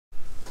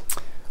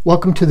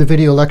Welcome to the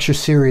video lecture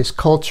series,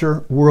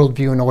 Culture,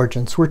 Worldview, and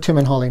Origins. We're Tim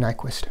and Holly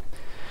Nyquist.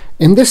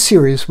 In this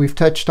series, we've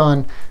touched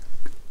on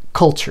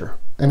culture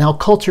and how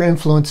culture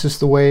influences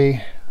the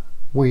way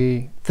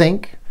we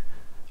think,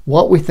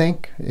 what we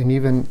think, and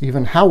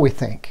even how we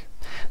think.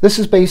 This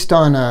is based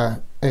on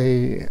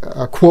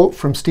a quote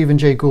from Stephen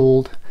Jay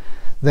Gould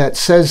that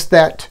says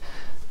that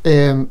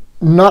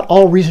not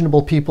all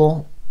reasonable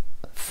people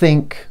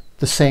think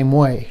the same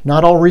way.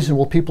 Not all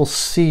reasonable people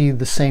see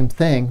the same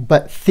thing,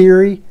 but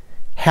theory,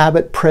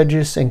 habit,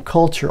 prejudice, and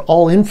culture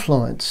all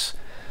influence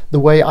the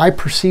way I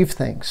perceive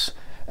things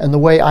and the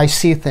way I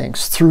see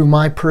things through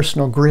my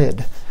personal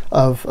grid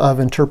of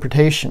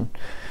interpretation.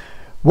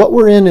 What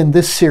we're in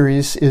this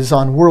series is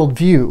on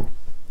worldview,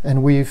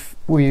 and we've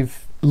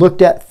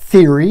looked at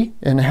theory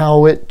and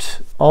how it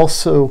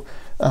also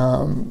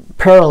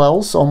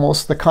parallels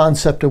almost the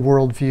concept of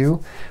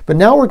worldview. But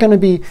now we're going to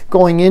be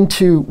going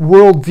into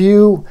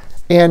worldview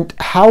and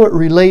how it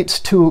relates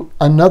to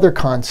another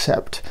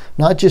concept,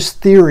 not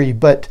just theory,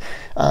 but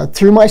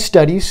through my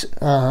studies,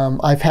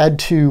 I've had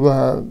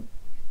to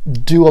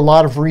do a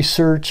lot of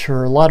research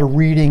or a lot of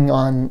reading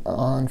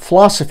on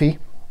philosophy.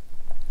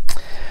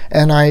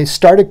 And I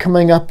started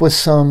coming up with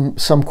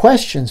some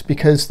questions,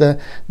 because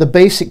the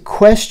basic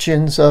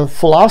questions of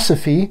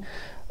philosophy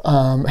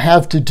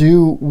have to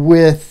do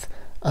with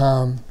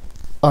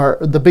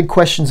the big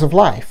questions of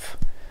life.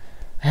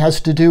 It has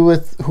to do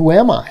with who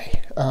am I?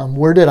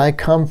 Where did I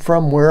come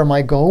from? Where am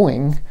I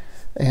going?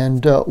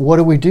 And what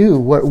do we do?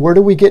 Where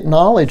do we get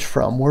knowledge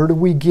from? Where do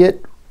we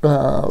get,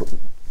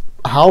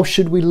 how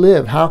should we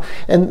live?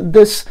 And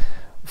this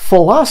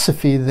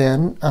philosophy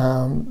then,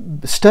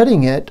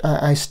 studying it,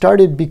 I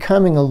started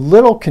becoming a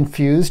little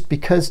confused,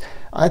 because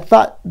I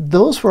thought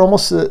those were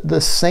almost the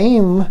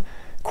same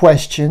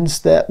questions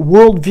that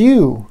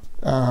worldview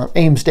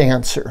aims to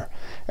answer.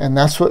 And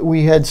that's what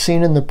we had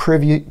seen in the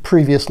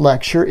previous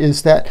lecture,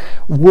 is that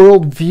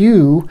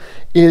worldview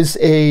is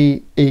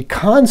a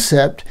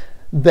concept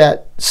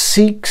that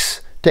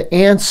seeks to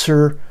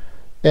answer,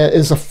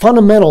 is a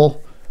fundamental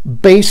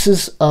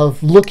basis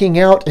of looking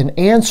out and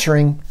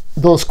answering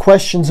those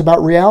questions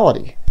about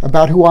reality,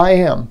 about who I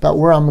am, about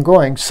where I'm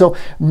going. So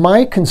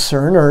my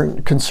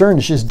concern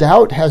is just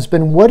doubt, has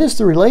been, what is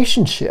the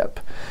relationship?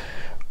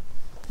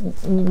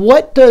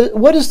 What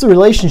is the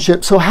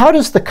relationship? So how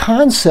does the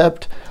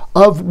concept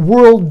of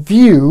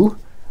worldview,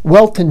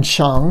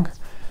 Weltanschauung,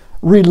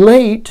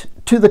 relate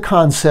to the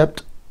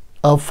concept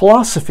of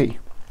philosophy?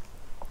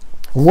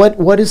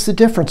 What is the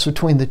difference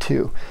between the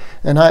two?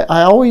 And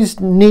I always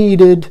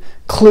needed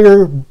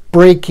clear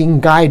breaking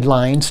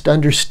guidelines to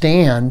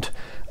understand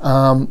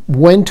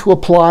when to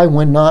apply,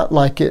 when not,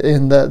 like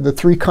in the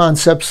three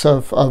concepts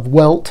of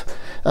Welt,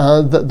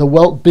 the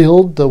Welt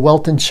build, the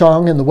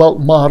Weltanschauung, and the Welt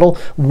model.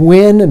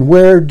 When and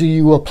where do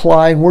you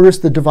apply, and where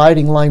is the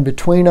dividing line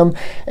between them?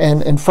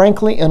 And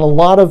frankly, in a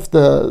lot of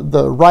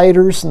the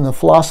writers and the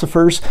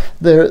philosophers,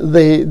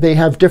 they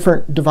have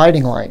different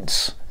dividing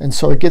lines. And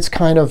so it gets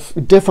kind of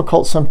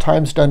difficult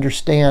sometimes to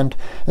understand.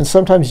 And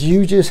sometimes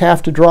you just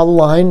have to draw the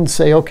line and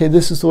say, okay,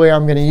 this is the way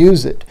I'm going to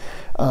use it.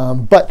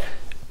 But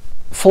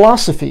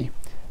philosophy,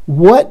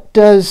 what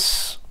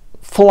does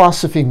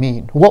philosophy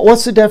mean?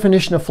 What's the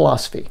definition of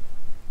philosophy?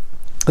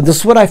 This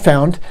is what I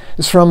found.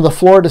 It's from the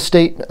Florida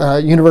State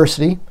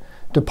University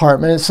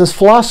Department. It says,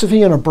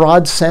 philosophy in a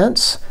broad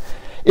sense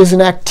is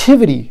an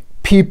activity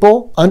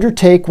people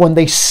undertake when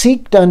they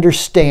seek to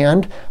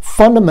understand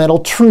fundamental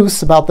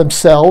truths about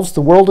themselves,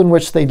 the world in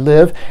which they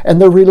live, and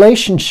their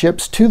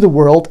relationships to the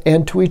world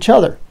and to each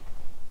other.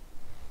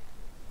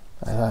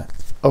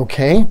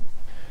 Okay,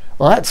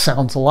 well, that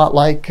sounds a lot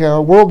like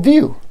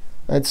worldview.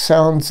 It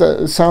sounds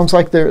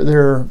like their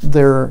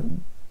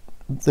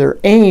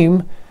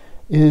aim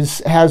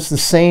has the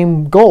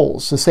same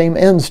goals, the same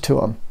ends to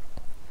them.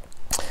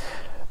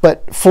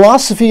 But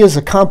philosophy is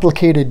a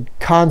complicated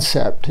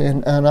concept,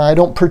 and I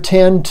don't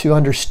pretend to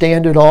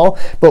understand it all,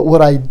 but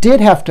what I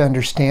did have to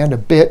understand a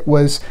bit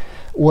was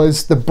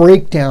the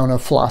breakdown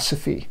of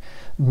philosophy.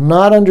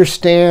 Not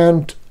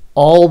understand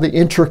all the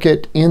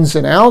intricate ins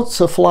and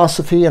outs of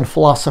philosophy and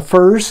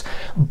philosophers,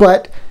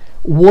 but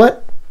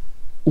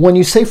when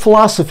you say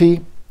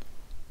philosophy,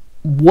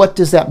 what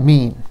does that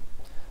mean?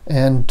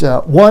 And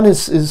one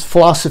is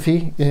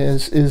philosophy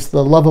is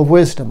the love of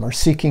wisdom, or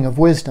seeking of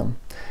wisdom.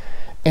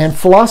 And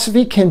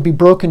philosophy can be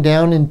broken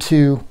down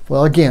into,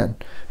 well, again,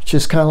 it's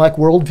just kind of like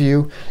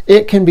worldview.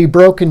 It can be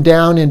broken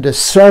down into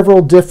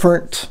several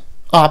different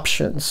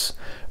options.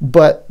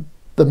 But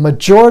the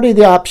majority of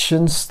the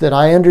options that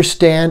I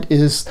understand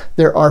is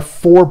there are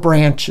 4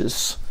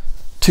 branches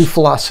to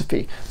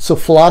philosophy. So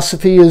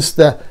philosophy is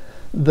the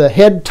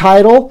head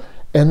title,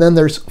 and then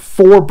there's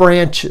 4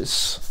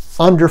 branches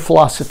under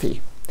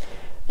philosophy.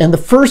 And the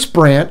first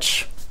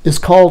branch is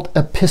called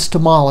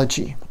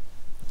epistemology.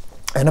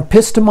 And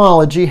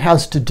epistemology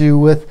has to do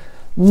with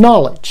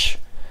knowledge.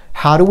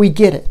 How do we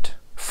get it?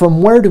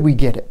 From where do we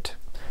get it?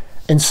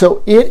 And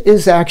so it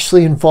is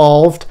actually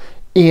involved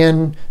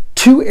in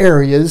 2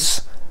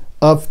 areas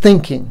of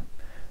thinking.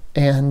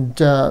 And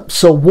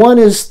so one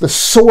is the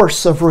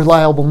source of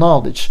reliable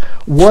knowledge.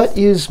 What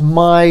is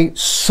my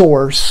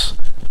source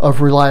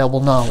of reliable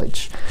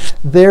knowledge?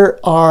 There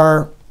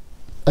are,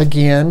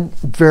 again,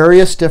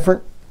 various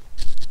different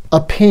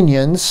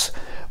opinions,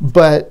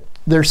 but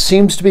there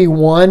seems to be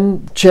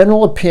one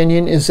general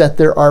opinion, is that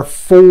there are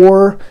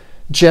 4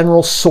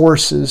 general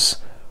sources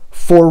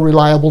for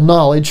reliable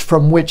knowledge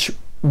from which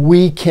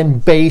we can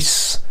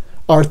base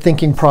our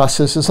thinking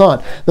processes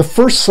on. The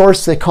first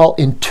source they call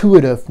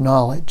intuitive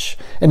knowledge.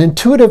 And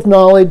intuitive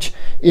knowledge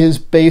is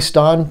based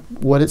on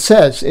what it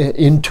says,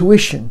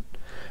 intuition.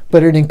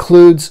 But it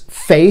includes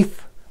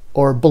faith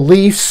or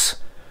beliefs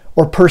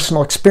or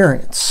personal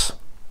experience.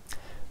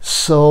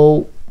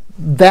 So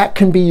that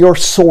can be your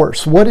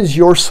source. What is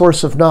your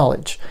source of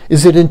knowledge?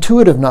 Is it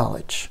intuitive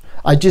knowledge?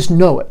 I just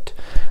know it.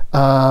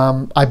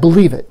 I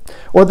believe it.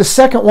 Or the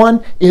second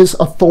one is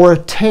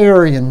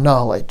authoritarian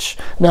knowledge.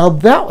 Now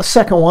that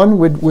second one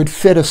would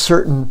fit a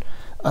certain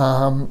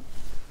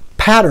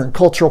pattern,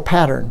 cultural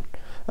pattern.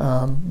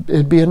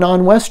 It'd be a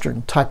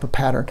non-Western type of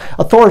pattern.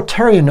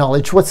 Authoritarian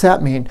knowledge, what's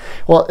that mean?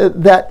 Well,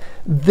 that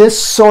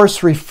this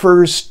source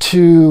refers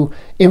to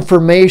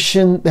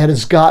information that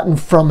is gotten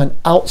from an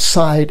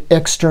outside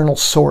external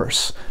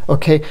source.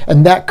 Okay,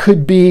 and that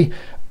could be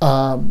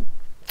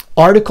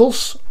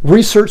articles,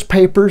 research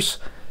papers,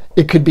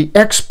 it could be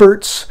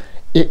experts,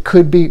 it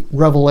could be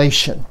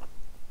revelation.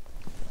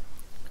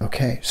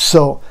 Okay,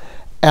 so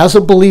as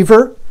a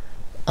believer,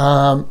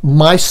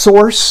 my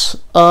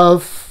source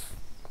of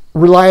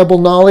reliable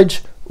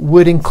knowledge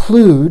would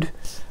include,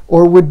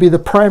 or would be the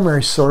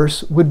primary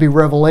source, would be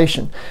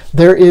revelation.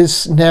 There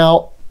is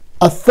now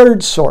a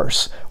third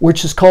source,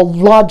 which is called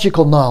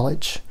logical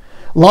knowledge.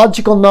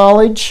 Logical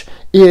knowledge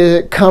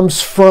is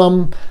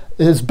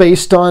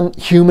based on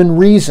human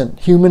reason,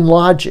 human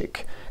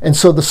logic. And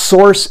so the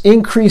source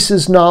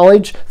increases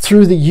knowledge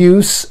through the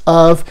use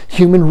of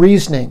human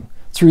reasoning,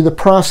 through the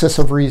process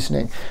of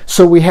reasoning.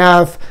 So we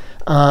have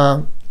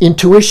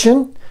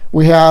intuition,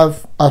 we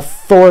have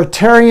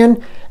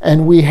authoritarian,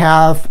 and we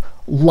have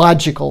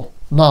logical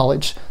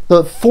knowledge.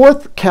 The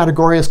fourth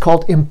category is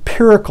called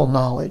empirical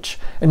knowledge.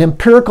 And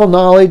empirical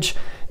knowledge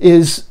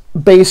is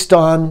based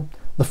on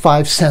the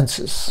 5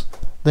 senses,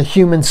 the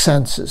human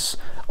senses,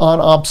 on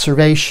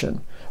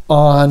observation,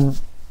 on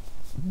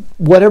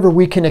whatever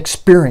we can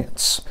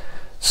experience.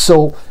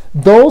 So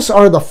those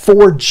are the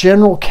 4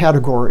 general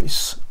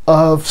categories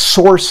of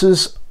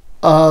sources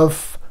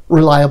of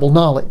reliable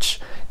knowledge.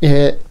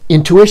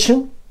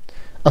 Intuition,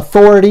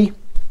 authority,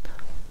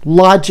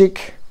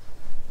 logic,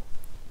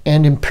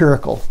 and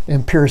empirical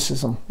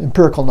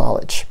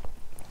knowledge.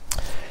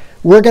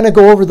 We're going to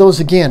go over those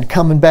again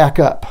coming back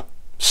up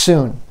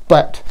soon,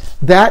 but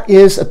that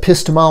is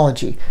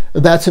epistemology.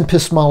 That's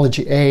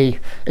epistemology A.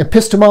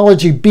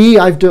 Epistemology B,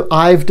 I've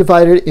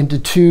divided it into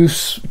two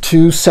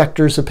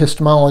sectors of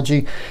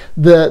epistemology.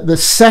 The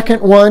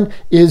second one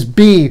is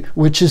B,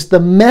 which is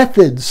the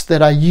methods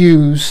that I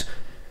use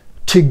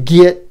to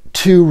get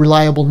to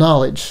reliable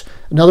knowledge.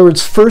 In other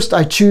words, first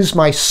I choose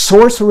my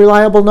source of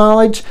reliable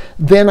knowledge,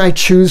 then I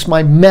choose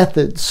my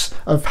methods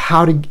of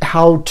how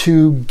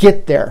to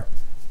get there.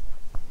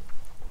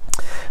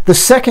 The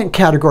second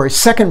category,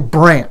 second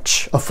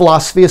branch of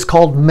philosophy is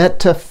called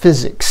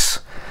metaphysics.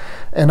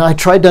 And I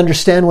tried to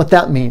understand what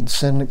that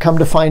means, and come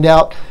to find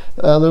out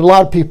there are a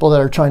lot of people that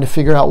are trying to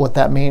figure out what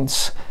that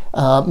means.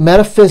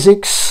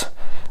 Metaphysics,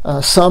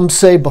 some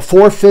say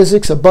before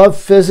physics, above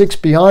physics,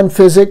 beyond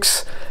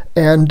physics.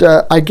 And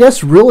I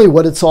guess really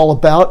what it's all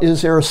about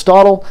is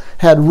Aristotle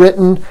had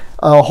written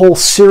a whole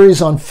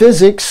series on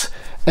physics,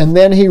 and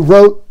then he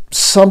wrote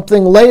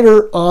something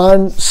later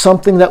on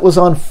something that was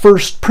on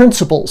first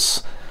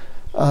principles.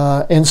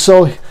 And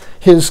so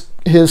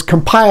his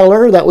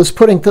compiler that was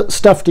putting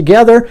stuff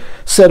together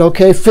said,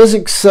 okay,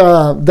 physics,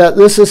 that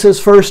this is his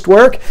first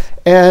work,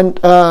 and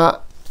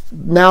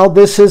now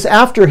this is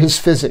after his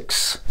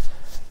physics,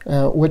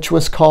 which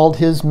was called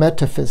his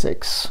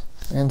metaphysics.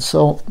 And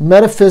so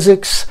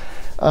metaphysics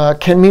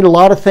can mean a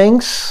lot of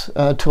things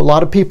to a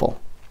lot of people.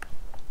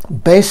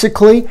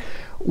 Basically,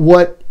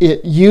 what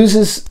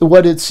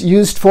it's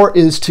used for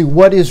is to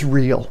what is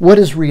real, what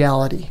is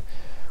reality.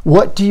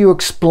 What do you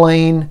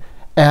explain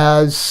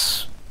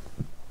as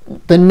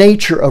the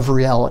nature of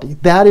reality?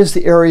 That is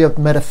the area of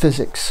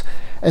metaphysics.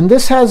 And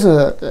this has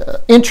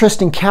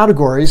interesting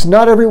categories.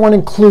 Not everyone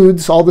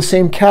includes all the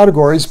same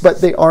categories,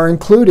 but they are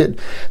included.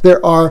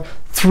 There are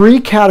 3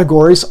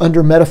 categories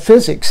under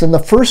metaphysics, and the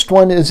first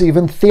one is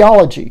even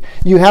theology.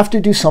 You have to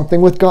do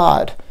something with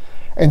God.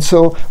 And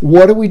so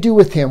what do we do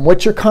with him?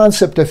 What's your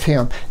concept of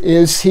him?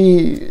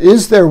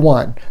 Is there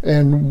one?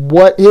 And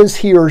what is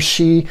he or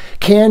she?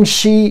 Can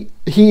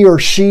he or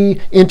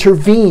she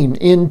intervene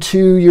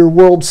into your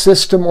world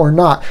system or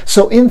not?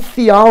 So in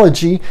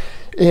theology,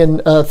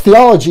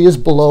 theology is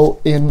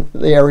below in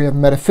the area of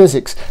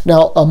metaphysics.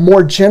 Now, a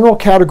more general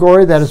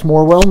category that is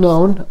more well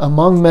known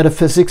among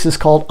metaphysics is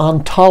called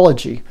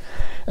ontology.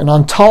 And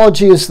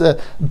ontology is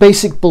the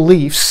basic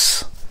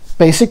beliefs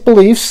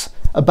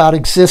about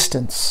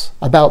existence,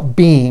 about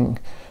being,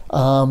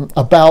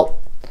 about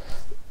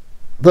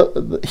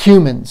the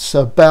humans,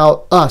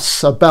 about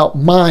us, about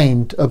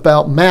mind,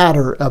 about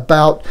matter,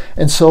 about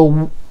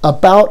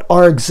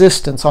our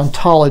existence,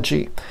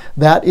 ontology.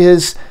 That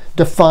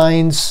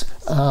defines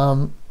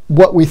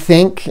what we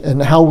think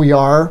and how we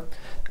are,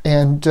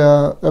 and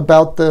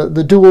about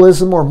the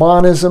dualism or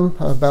monism,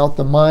 about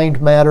the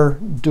mind-matter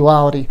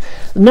duality.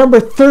 Number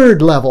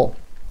third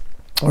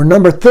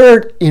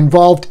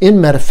involved in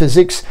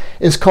metaphysics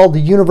is called the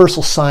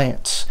universal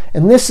science.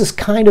 And this is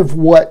kind of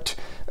what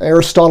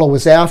Aristotle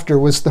was after,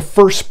 was the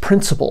first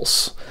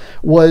principles,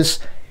 was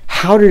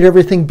how did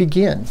everything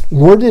begin?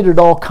 Where did it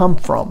all come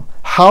from?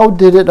 How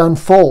did it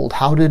unfold?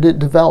 How did it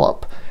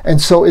develop?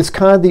 And so it's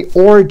kind of the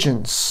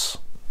origins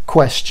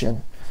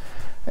question.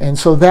 And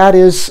so that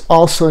is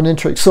also an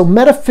interest. So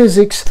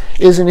metaphysics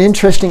is an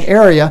interesting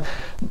area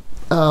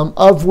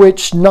of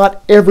which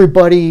not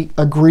everybody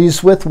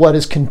agrees with what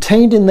is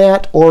contained in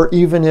that, or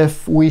even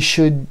if we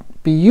should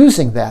be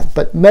using that.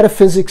 But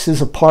metaphysics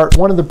is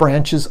one of the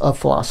branches of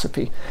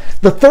philosophy.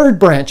 The third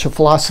branch of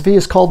philosophy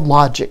is called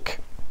logic.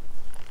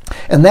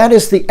 And that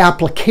is the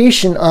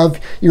application of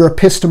your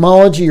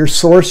epistemology, your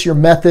source, your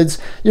methods,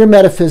 your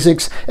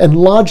metaphysics, and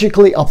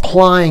logically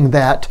applying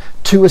that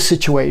to a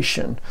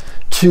situation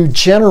to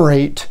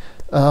generate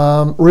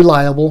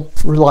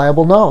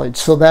reliable knowledge.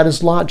 So that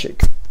is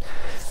logic.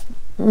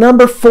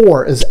 Number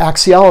 4 is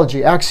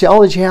axiology.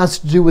 Axiology has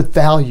to do with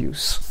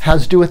values,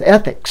 has to do with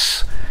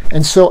ethics.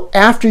 And so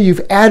after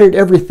you've added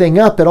everything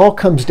up, it all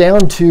comes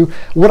down to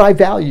what I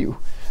value.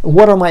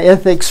 What are my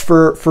ethics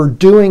for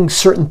doing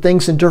certain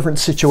things in different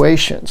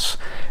situations?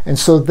 And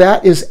so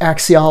that is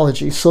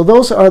axiology. So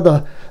those are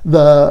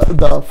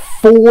the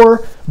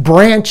 4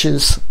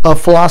 branches of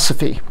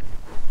philosophy.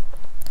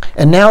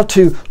 And now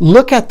to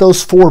look at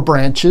those 4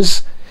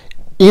 branches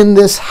in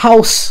this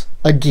house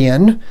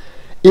again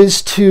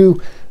is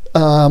to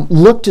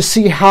look to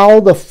see how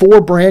the 4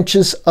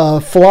 branches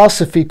of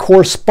philosophy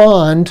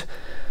correspond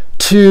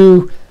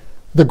to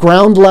the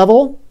ground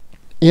level,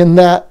 in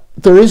that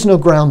there is no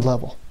ground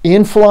level.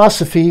 In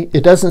philosophy,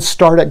 it doesn't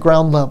start at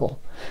ground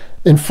level.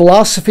 In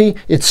philosophy,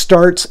 it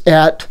starts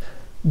at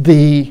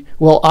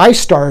I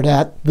start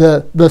at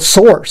the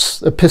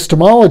source,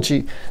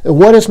 epistemology.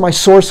 What is my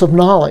source of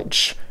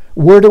knowledge?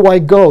 Where do I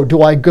go?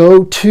 Do I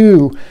go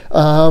to,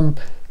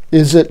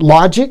 is it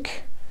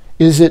logic?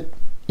 Is it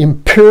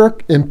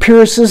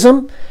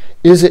empiricism?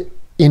 Is it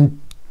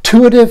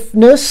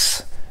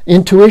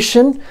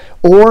intuition?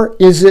 Or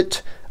is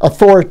it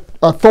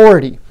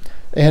authority?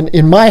 And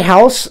in my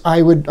house,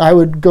 I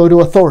would go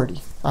to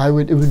authority. It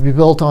would be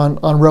built on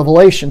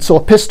revelation. So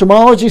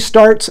epistemology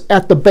starts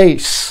at the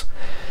base.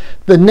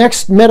 The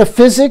next,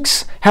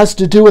 metaphysics, has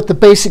to do with the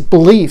basic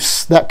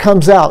beliefs that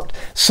comes out.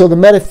 So the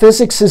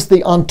metaphysics is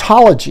the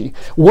ontology.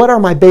 What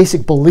are my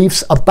basic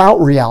beliefs about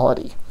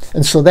reality?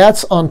 And so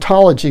that's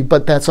ontology,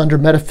 but that's under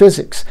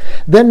metaphysics.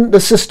 Then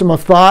the system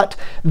of thought,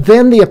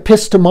 then the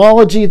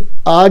epistemology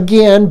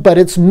again, but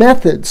it's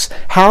methods.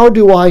 How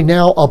do I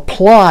now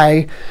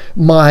apply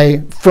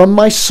from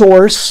my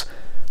source,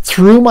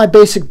 through my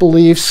basic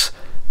beliefs,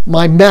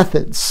 my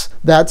methods?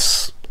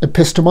 That's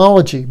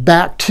epistemology.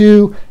 Back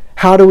to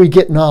how do we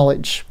get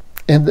knowledge?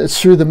 And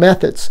it's through the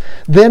methods.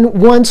 Then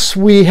once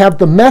we have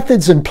the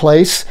methods in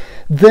place,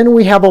 then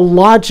we have a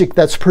logic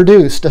that's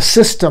produced, a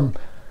system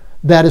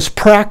that is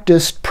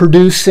practiced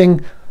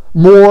producing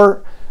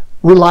more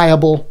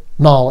reliable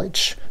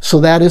knowledge. So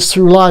that is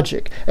through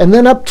logic. And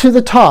then up to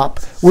the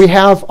top, we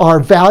have our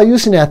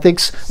values and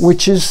ethics,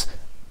 which is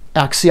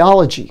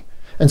axiology.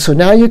 And so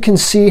now you can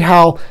see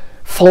how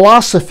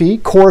philosophy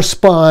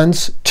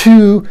corresponds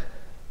to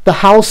the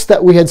house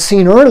that we had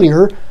seen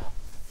earlier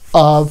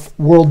of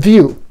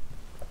worldview.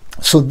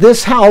 So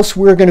this house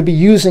we're going to be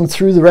using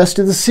through the rest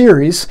of the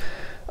series.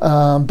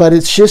 But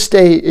it's just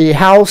a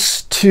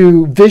house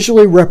to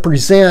visually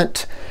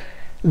represent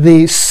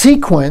the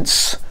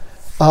sequence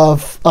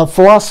of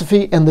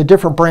philosophy and the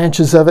different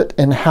branches of it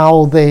and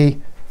how they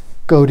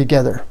go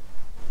together.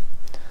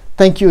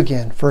 Thank you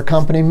again for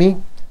accompanying me.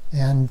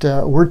 And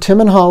we're Tim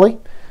and Holly.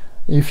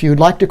 If you'd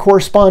like to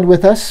correspond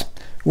with us,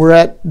 we're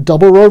at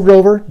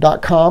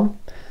doubleroadrover.com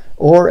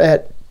or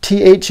at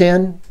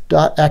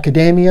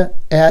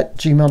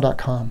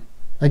thn.academia@gmail.com.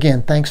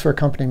 Again, thanks for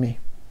accompanying me.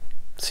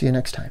 See you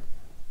next time.